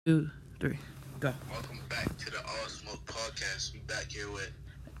Two, three, go. Welcome back to the All Smoke Podcast. We back here with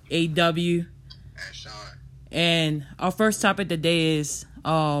AW. and Sean. And our first topic today is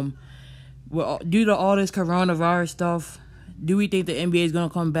due to all this coronavirus stuff, do we think the NBA is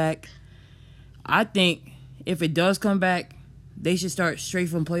gonna come back? I think if it does come back, they should start straight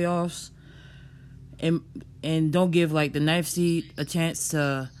from playoffs and don't give like the ninth seed a chance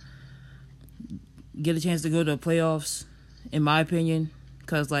to get a chance to go to the playoffs, in my opinion,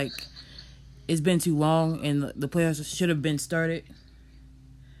 because like it's been too long and the playoffs should have been started.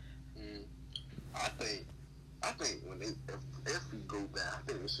 I think when if we go back, I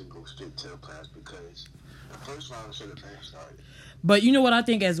think we should go straight to the playoffs because the first round should have been started. But you know what I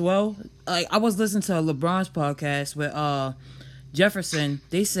think as well? Like I was listening to LeBron's podcast with Jefferson.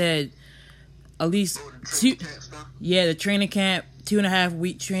 They said at least the training camp, 2.5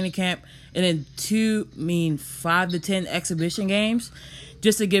 week training camp, and then 5 to 10 exhibition games,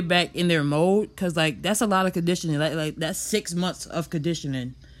 just to get back in their mode. Cause like that's a lot of conditioning. Like that's 6 months of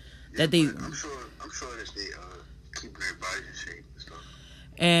conditioning that they. I'm sure that they keep their bodies in shape and stuff.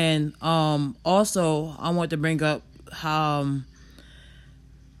 And also I want to bring up how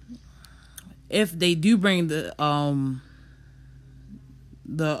if they do bring the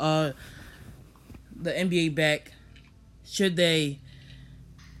NBA back, should they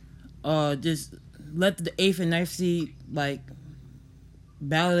just let the 8th and 9th seed like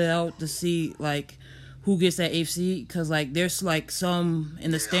battle it out to see like who gets that 8th seed? Because like there's like some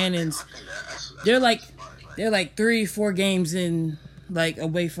in the standings, I think that's they're like smart. they're like 3-4 games in like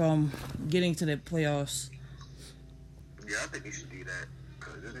away from getting to the playoffs. Yeah, I think you should do that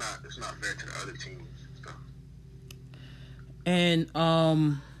because it's not fair to the other teams and stuff. And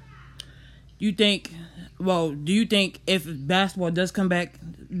do you think if basketball does come back,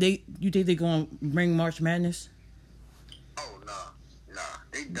 you think they're gonna bring March Madness? Oh nah,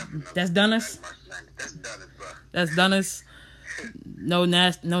 they definitely. That's done us? That's done us, bro. That's done us. No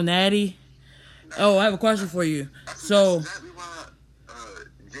natty. Oh, I have a question for you. So Is that why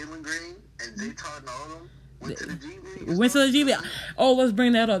Jalen Green and Zay Todd and all of them went to the G League? we went to the G League. Oh, let's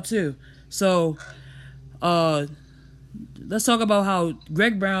bring that up too. So, let's talk about how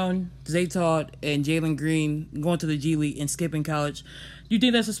Greg Brown, Zay Todd, and Jalen Green going to the G League and skipping college. Do you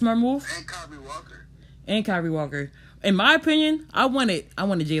think that's a smart move? And Kyrie Walker. In my opinion, I wanted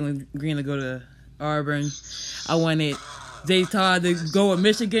Jalen Green to go to Auburn. I wanted Zay Todd to go with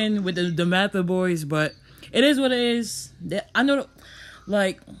Michigan with the Mather boys, but it is what it is. I know,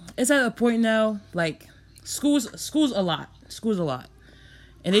 like, it's at a point now, like, schools a lot,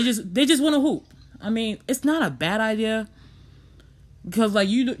 and they just want to hoop. I mean, it's not a bad idea because like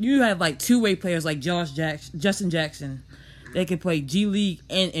you have like two-way players like Justin Jackson, they can play G League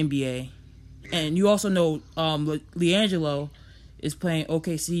and NBA, and you also know LiAngelo is playing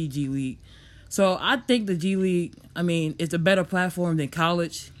OKC G League. So I think the G League, I mean, it's a better platform than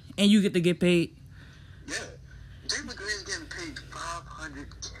college, and you get to get paid. Yeah, Jalen Green's getting paid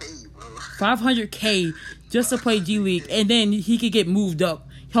 $500K, bro. $500K just to play G League, and then he could get moved up.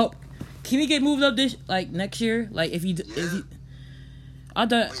 Can he get moved up this next year? Like if he, I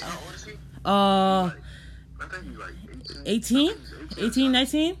thought, Wait, how old is he? uh, I think he's like 18, 18,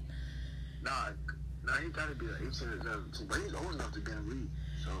 19. Nah, he gotta be like 18 or 17, but he's old enough to be in the league.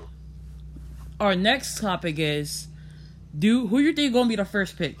 So Our next topic is, who you think gonna be the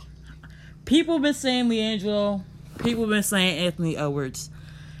first pick? People been saying LiAngelo. People been saying Anthony Edwards.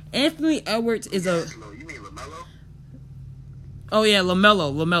 Anthony Edwards is a. You mean LaMelo? Oh yeah,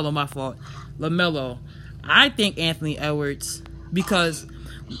 LaMelo. My fault. LaMelo. I think Anthony Edwards because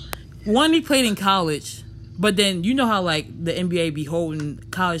one, he played in college, but then you know how like the NBA be holding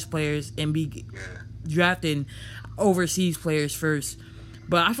college players and be drafting overseas players first.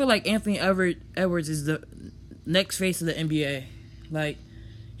 But I feel like Anthony Edwards is the next face of the NBA. Like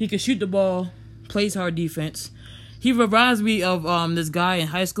he can shoot the ball, plays hard defense. He reminds me of this guy in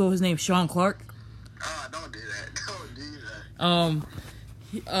high school. His name's Sean Clark. Don't do that. Don't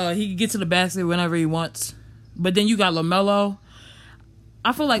do that. He can get to the basket whenever he wants. But then you got LaMelo.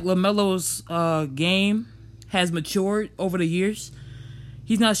 I feel like LaMelo's game has matured over the years.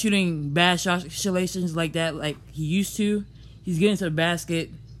 He's not shooting bad shot situations like that like he used to. He's getting to the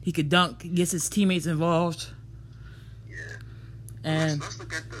basket. He could dunk. Gets his teammates involved. Yeah. And let's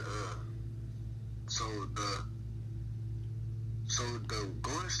look at the the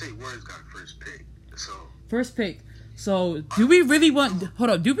Golden State Warriors got first pick. So first pick. So do we really want? Hold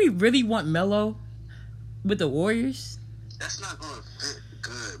on. Do we really want Melo with the Warriors? That's not going to fit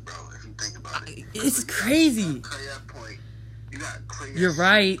good, bro. If you think about it. It's crazy. Clay at point, You got Clay. You're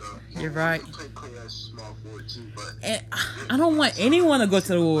right. You're right. And I don't want anyone to go to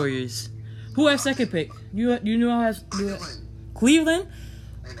the Warriors. Who has second pick? You know who has Cleveland?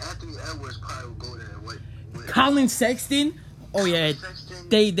 And Anthony Edwards probably will go there. With Colin Sexton. Oh yeah,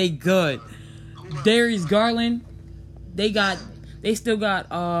 they good. Darius Garland. They still got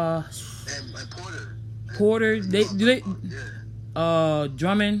and Porter.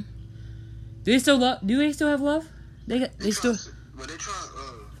 Drummond. Do they still have Love? They still. Well, they try.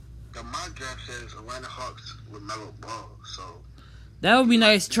 The mock draft says Atlanta Hawks with LaMelo Ball, so that would be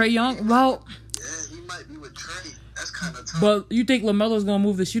nice. Trae Young. Well, yeah, he might be with Trae. That's kind of tough. But you think LaMelo's gonna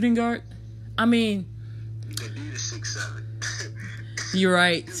move the shooting guard? I mean, the dude is 6'7". You're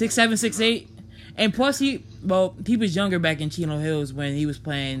right. 6'7", 6'8", and plus he was younger back in Chino Hills when he was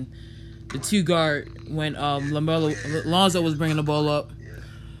playing the 2 guard when Lonzo was bringing the ball up. Yeah.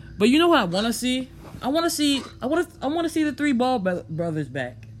 But you know what I want to see? I want to see the 3 Ball brothers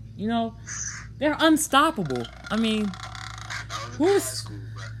back. You know, they're unstoppable. I mean,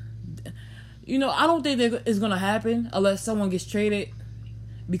 you know, I don't think it's gonna happen unless someone gets traded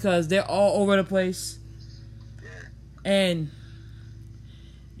because they're all over the place. And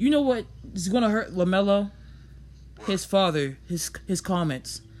you know what is gonna hurt LaMelo? His father, his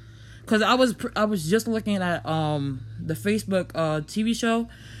comments. Cause I was just looking at the Facebook TV show,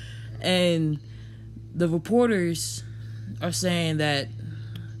 and the reporters are saying that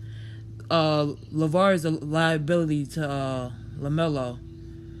LeVar is a liability to LaMelo,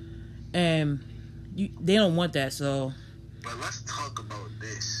 and they don't want that. So, but let's talk about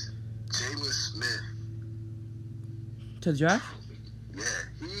this. Jalen Smith to the draft. Yeah,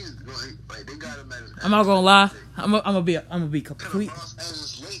 he's going. Like they got him as. I'm not gonna lie. I'm gonna be complete. Los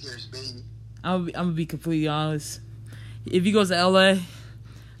Angeles Lakers, baby. I'm gonna be completely honest. If he goes to LA,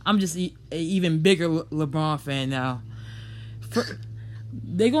 I'm just an even bigger LeBron fan now.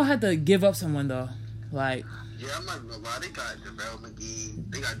 They gonna have to give up someone though. Like, yeah, I'm not gonna lie. They got JaVale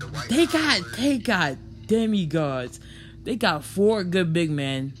McGee. They got Dwight. They got demigods. They got 4 good big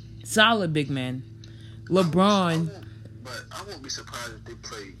men, solid big men. LeBron. But I won't be surprised if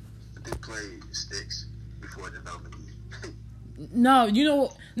they play Sticks before JaVale McGee. No, you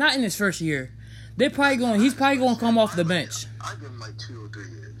know, not in his first year. He's probably gonna come off the bench. I give him like 2 or 3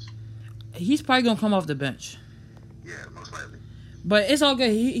 years. He's probably gonna come off the bench. Yeah, most likely. But it's all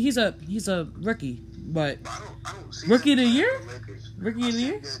good. He's a rookie. But I don't see rookie of the him year? the Lakers. Rookie of the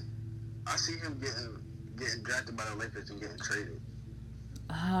year? I see him getting drafted by the Lakers and getting traded.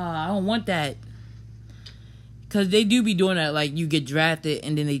 I don't want that. Cause they do be doing that. Like you get drafted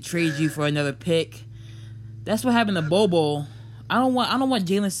and then they trade you for another pick. That's what happened to Bobo. I don't want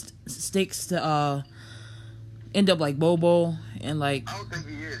Jalen Sticks to end up like Bobo and like. I don't think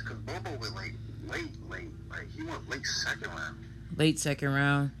he is because Bobo went late. Like he went late second round. Late second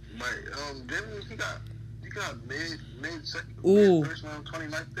round. But then he got mid second. Ooh. First round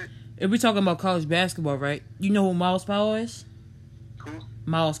 29th pick. If we're talking about college basketball, right? You know who Miles Powell is? Cool.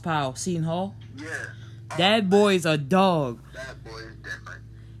 Miles Powell, Seton Hall. Yeah. That boy's a dog. That boy is different.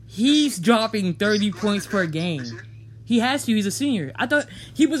 He's dropping 30 points per game. He has to. He's a senior. I thought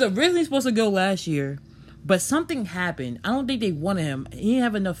he was originally supposed to go last year, but something happened. I don't think they wanted him. He didn't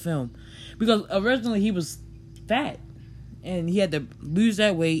have enough film because originally he was fat and he had to lose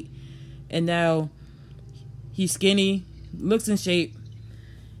that weight, and now he's skinny, looks in shape.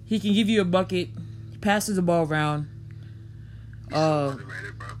 He can give you a bucket, passes the ball around.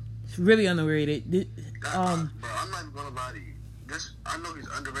 Underrated, bro. It's really underrated. Bro, I'm not even gonna lie to you. I know he's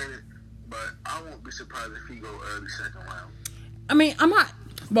underrated, but I won't be surprised if he go early second round. I mean, I'm not.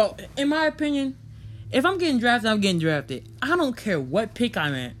 Well, in my opinion, if I'm getting drafted, I'm getting drafted. I don't care what pick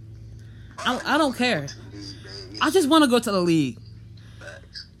I'm at. I don't care. I just want to go to the league.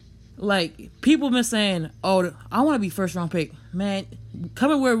 Facts. Like, people been saying, oh, I want to be first round pick. Man,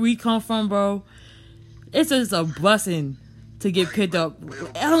 coming where we come from, bro, it's just a blessing to get picked up.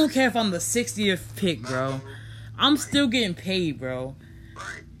 I don't care if I'm the 60th pick, bro. I'm still getting paid, bro.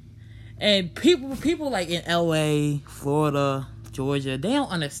 And people like in LA, Florida, Georgia, they don't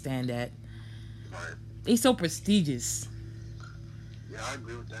understand that. They so prestigious. Yeah, I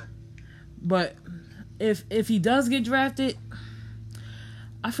agree with that. But if he does get drafted,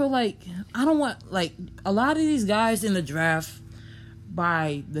 I feel like I don't want like a lot of these guys in the draft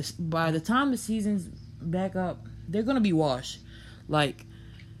by the time the season's back up, they're gonna be washed. Like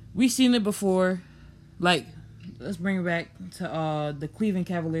we've seen it before. Like let's bring it back to the Cleveland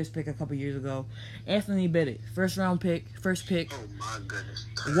Cavaliers pick a couple years ago. Anthony Bennett, first pick. Oh my goodness.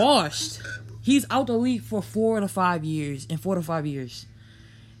 Washed. He's out the league for 4 to 5 years.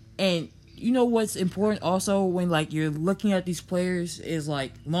 And you know what's important also when like you're looking at these players is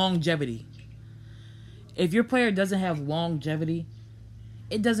like longevity. If your player doesn't have longevity,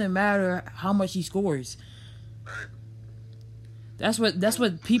 it doesn't matter how much he scores. Right. That's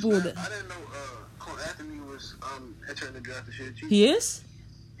what people. I didn't know Cole Anthony was entering the draft this year too. He is?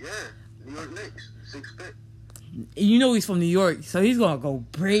 Yeah, New York Knicks, 6th pick. You know he's from New York, so he's gonna go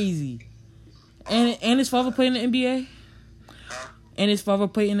crazy. And his father played in the NBA. Huh? And his father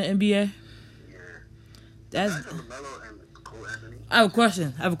played in the NBA. Yeah. That's. LaMelo and Cole Anthony. I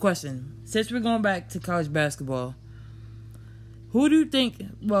have a question. Since we're going back to college basketball, who do you think?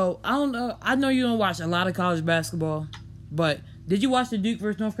 Well, I don't know. I know you don't watch a lot of college basketball, but did you watch the Duke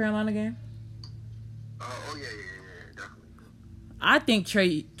versus North Carolina game? Oh yeah, definitely. I think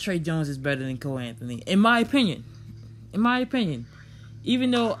Trey Jones is better than Cole Anthony, in my opinion.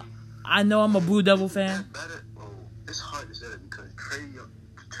 Even though I know I'm a Blue Devil fan. Better? Oh, it's hard to say that because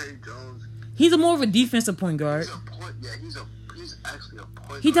Trey Jones. He's more of a defensive point guard. He's a point. Yeah, he's actually a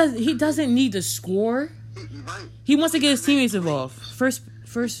point. He doesn't need to score. He wants to get his teammates involved. First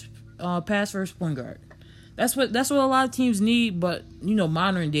pass, first point guard. That's what a lot of teams need. But you know,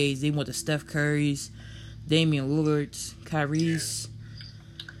 modern days they want the Steph Currys, Damian Lillards, Kyrie's.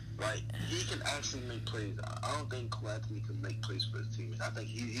 Yeah. Like he can actually make plays. I don't think Cole Anthony can make plays for his teammates. I think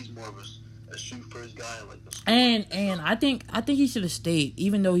he's more of a shoot first guy. And I think he should have stayed,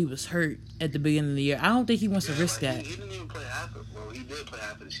 even though he was hurt at the beginning of the year. I don't think he wants to risk that. He didn't even play half of. Well, he did play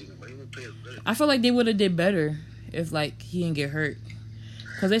half of the season, but he didn't play as good. I feel like they would have did better if like he didn't get hurt,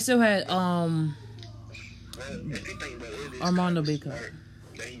 because they still had If you think about it, Armando Bacot.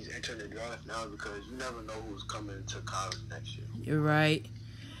 That he's entering the draft now because you never know who's coming to college next year. You're right.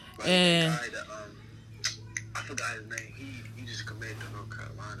 Like And the guy that, I forgot his name. He just committed to North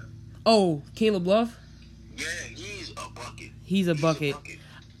Carolina. oh, Caleb Love. Yeah, he's a bucket. He's a bucket.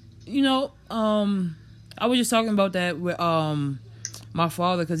 You know, I was just talking about that with my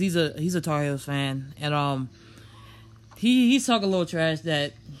father because he's a Tar Heels fan, and he's talking a little trash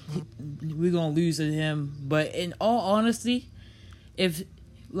that we're gonna lose to him. But in all honesty, if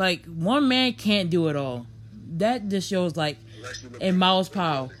like one man can't do it all, that just shows like in Miles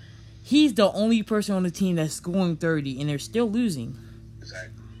Powell, he's the only person on the team that's scoring 30, and they're still losing.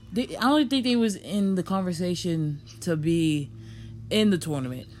 Exactly. I don't think they was in the conversation to be in the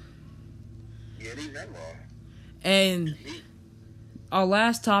tournament. Yeah, they never are. And our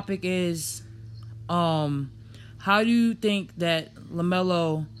last topic is, how do you think that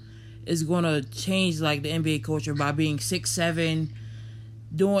LaMelo is going to change like the NBA culture by being 6'7",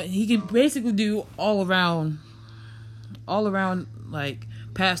 he can basically do all around like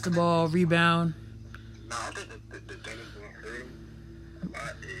pass the ball, rebound. No, I think the thing that's going to hurt him a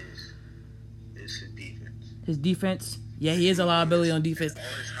lot is his defense. His defense, yeah, he is a liability on defense. All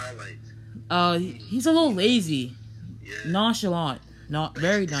his highlights. He's a little lazy, Yeah. nonchalant,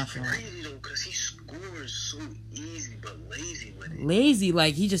 very nonchalant. It's crazy though, because he scores so easy, but lazy with it. Lazy,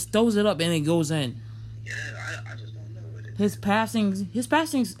 like he just throws it up and it goes in. Yeah, I just don't know what it is. His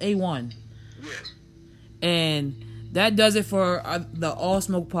passing's A1. Yeah. And that does it for the All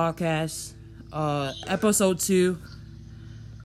Smoke Podcast, episode 2.